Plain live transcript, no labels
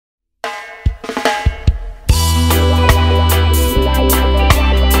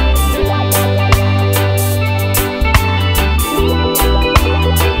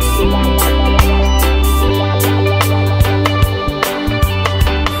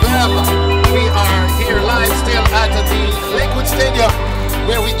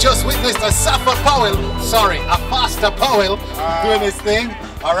where we just witnessed Asafa Powell, doing his thing.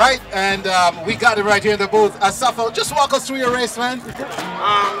 All right, and we got him right here in the booth. Asafa, just walk us through your race, man. It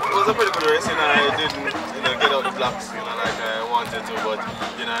was a pretty good race, you know. I didn't, get out the blocks, like I wanted to, but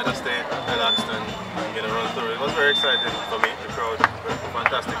I just stayed relaxed and run through it. It was very exciting for me. The crowd,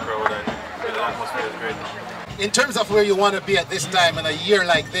 fantastic crowd, and the atmosphere is great. In terms of where you want to be at this time in a year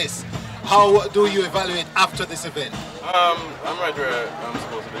like this, how do you evaluate after this event? I'm right where I'm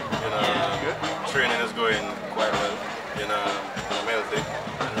supposed to be. Training is going quite well. I'm healthy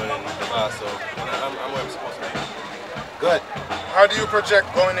and running fast, so I'm where I'm supposed to be. Good. How do you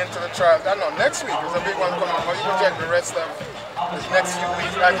project going into the trials? I know next week is a big one coming up. How do you project the rest of this next few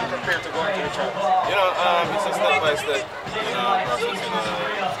weeks as you prepare to go into the trials? It's a step by step, process.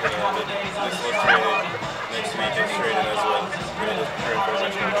 This was training. Next week is training as well. Just preparing for the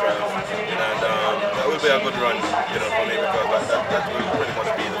national trials. And that will be a good run, for me, because that will pretty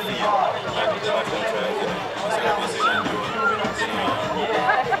much be the field at the national trials. Instead of missing and doing,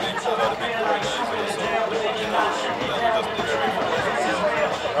 it's a lot of big guys, so that will just prepare me for that.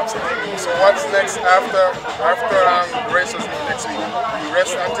 Absolutely. So what's next after races next week? You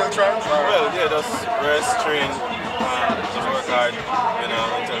rest until trials? Well, yeah, just rest, train, just work hard,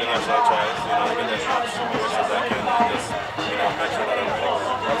 until the national trials, get as much race as I can, and just, make sure that I'm ready.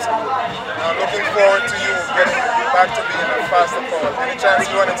 Absolutely. Now looking forward to you getting back to being a faster Powell. Any chance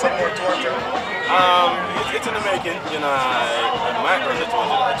you running some more 200? It's in the making, I might run the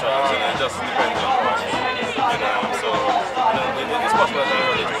 200 trials, and it just depends on what, so, it's possible that I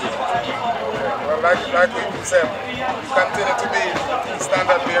run it. Well, like we said, you continue to be the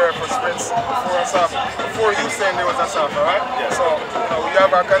standard bearer for sprints before Asafa. Before you saying there was Asafa, right? Yeah. So, we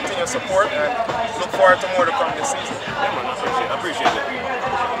have our continued support and look forward to more to come this season. Yeah, man, I appreciate it.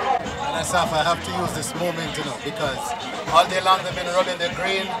 And Asafa, I have to use this moment, because all day long they've been rolling the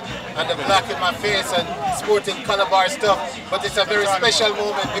green and the black in my face and sporting color bar stuff. But it's a very special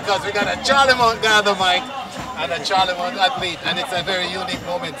moment because we got a Charlie Mount guy on the mic and a Charlie Mount athlete, and it's a very unique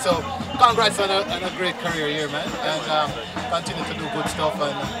moment. So congrats on a great career here, man, and continue to do good stuff,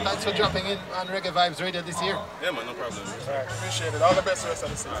 and thanks for dropping in on Reggae Vibes Radio this year. Yeah, man, no problem. All right, appreciate it. All the best for the rest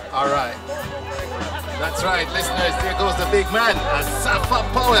of the season. All right. That's right, listeners, there goes the big man, Asafa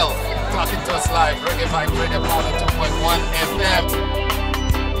Powell, talking to us live, Reggae Vibes Radio, 2.1 FM.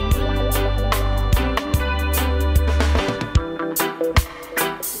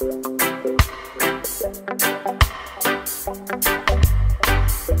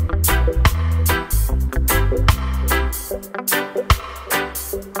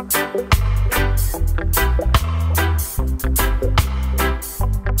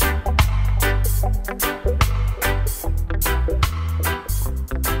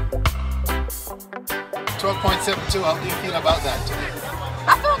 12.72, how do you feel about that today?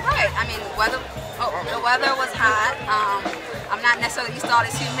 I feel great. I mean, the weather was hot. I'm not necessarily used to all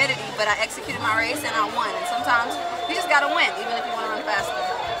this humidity, but I executed my race and I won. And sometimes you just got to win, even if you want to run faster.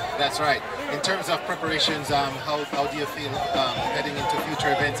 That's right. In terms of preparations, how do you feel heading into future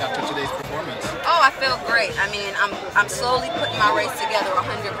events after today's performance? Oh, I feel great. I mean, I'm slowly putting my race together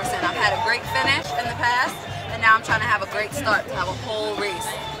 100%. I've had a great finish in the past, and now I'm trying to have a great start, to have a whole race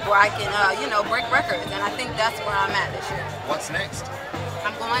where I can, break records. And I think that's where I'm at this year. What's next?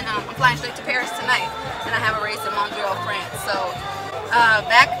 I'm flying straight to Paris tonight, and I have a race in Montreal, France. So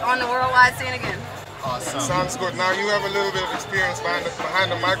back on the worldwide scene again. Awesome. Sounds good. Now you have a little bit of experience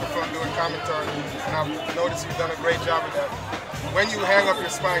behind the microphone doing commentary, and I've noticed you've done a great job of that. When you hang up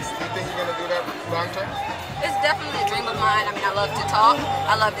your spikes, do you think you're going to do that long term? It's definitely a dream of mine. I mean, I love to talk,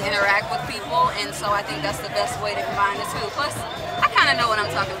 I love to interact with people, and so I think that's the best way to combine the two. Plus, I kind of know what I'm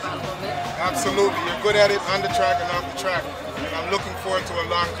talking about a little bit. Absolutely. You're good at it on the track and off the track. And I'm looking forward to a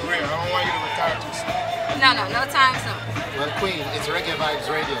long career. I don't want you to retire too soon. No time soon. Well, Queen, it's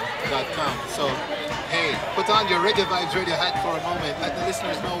ReggaeVibesRadio.com. So, hey, put on your Reggae Vibes Radio hat for a moment. Let the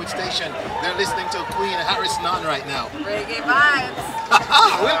listeners know which station they're listening to Queen Harrison on right now. Reggae Vibes.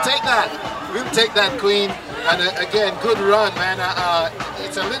 We'll take that. We'll take that, Queen. And again, good run, man.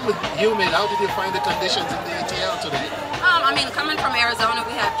 It's a little humid. How did you find the conditions in the ATL today? I mean, coming from Arizona,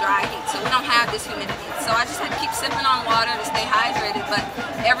 we have dry heat, so we don't have this humidity. So I just had to keep sipping on water to stay hydrated, but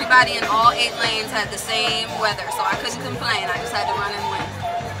everybody in all 8 lanes had the same weather, so I couldn't complain. I just had to run and win.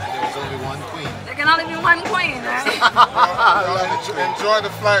 And there was only one queen. There can only be one queen, right? Enjoy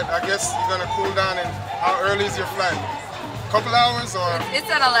the flight. I guess you're going to cool down. And how early is your flight? Couple hours or? It's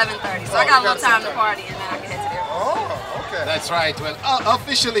at 11:30, so I got a little time to party and then I can head to the airport. Oh, Okay. That's right. Well,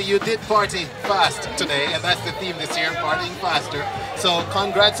 officially you did party fast today, and that's the theme this year, partying faster. So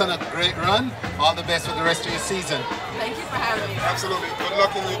congrats on a great run. All the best for the rest of your season. Thank you for having me. Absolutely. Good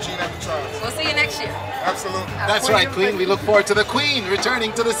luck in Eugene at the trials. We'll see you next year. Absolutely. That's right, Queen. We look forward to the Queen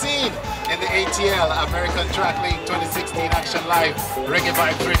returning to the scene in the ATL, American Track League 2016 Action Live, Reggae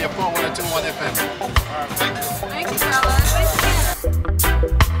Vibes Radio, 102.1 FM. Thank you. Thank you, fellas. Thanks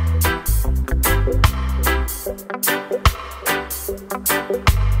again.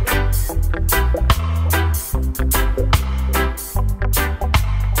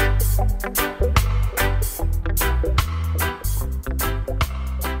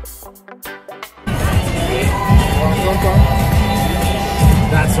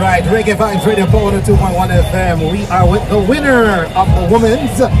 That's right, Reggae Vibes Radio, 102.1 FM. We are with the winner of the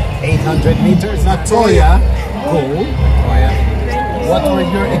women's 800 meters, Natoya Goule. What were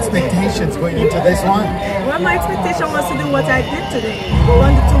your expectations going into this one? Well, my expectation was to do what I did today, go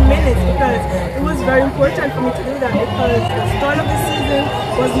under 2 minutes, because it was very important for me to do that, because the start of the season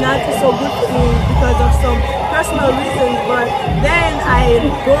was not so good for me because of some personal reasons, but then I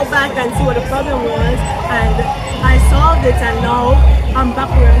go back and see what the problem was, and I solved it, and now I'm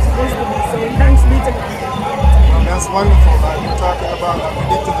back where I'm supposed to be, so thanks be to God. Well, that's wonderful. You're talking about, I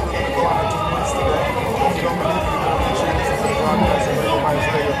predicted you were going to go on 2 minutes today. If you don't believe me, you're going to make sure this is a broadcast and Reggae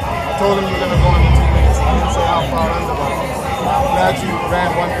Vibes Radio. I told him you were going to go on 2 minutes. I didn't say how far under, but I'm glad you ran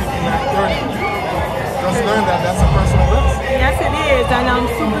 1:59:30. Just learn that that's a personal best. Yes, it is, and I'm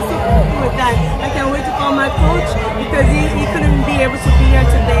super happy with that. I can't wait to call my coach, because he couldn't be able to be here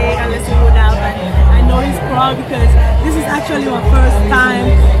today unless he would have. And I know he's proud, because this is actually my first time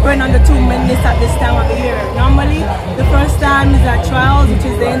going under 2 minutes at this time of the year. Normally, the first time is at trials, which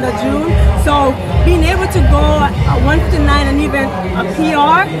is the end of June. So being able to go at 1:59 and even a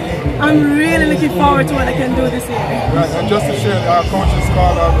PR, I'm really looking forward to what I can do this year. Right, and just to share, our coach is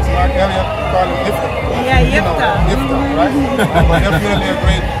called Mark Elliott, call him Ifta. Yeah, Ifta. Ifta, right? But definitely a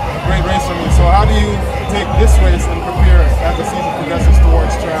great race for me. So how do you take this race and prepare as the season progresses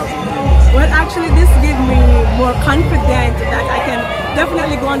towards trials and dreams? Well, actually, this gives me more confidence that I can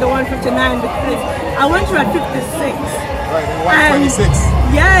definitely go under 1:59, because I went through at 56. Right, and 1:26.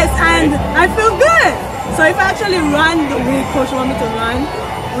 Yes, and I feel good. So if I actually run the way coach want me to run,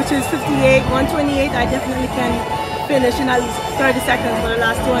 which is 58, 1:28, I definitely can finish in at least 30 seconds for the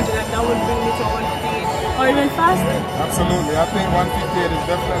last 200, and that would bring me to 1:58 or even faster. Absolutely, I think 1:58 is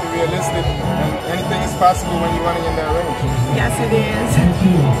definitely realistic, and anything is possible when you're running in that range. Yes, it is.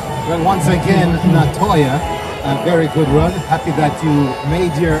 Well, once again, Natoya, a very good run. Happy that you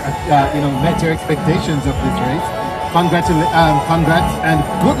made your, met your expectations of this race. Congrats and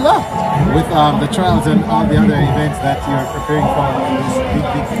good luck with the trials and all the other events that you're preparing for this big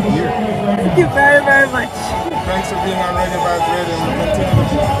year. Thank you very, very much. Thanks for being on Reggae Vibes Radio, and we'll continue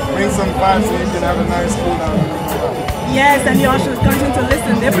to bring some vibes so you can have a nice cool down. Yes, and you all should continue to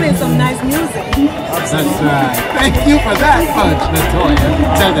listen. They're playing some nice music. That's right. Thank you for that much, Natoya.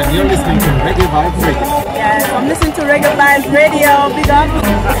 Tell them you're listening to Reggae Vibes Radio. Yes, I'm listening to Reggae Vibes Radio. Big up.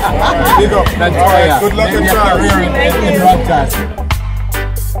 Big up. Natoya. Good luck in your career in broadcasting.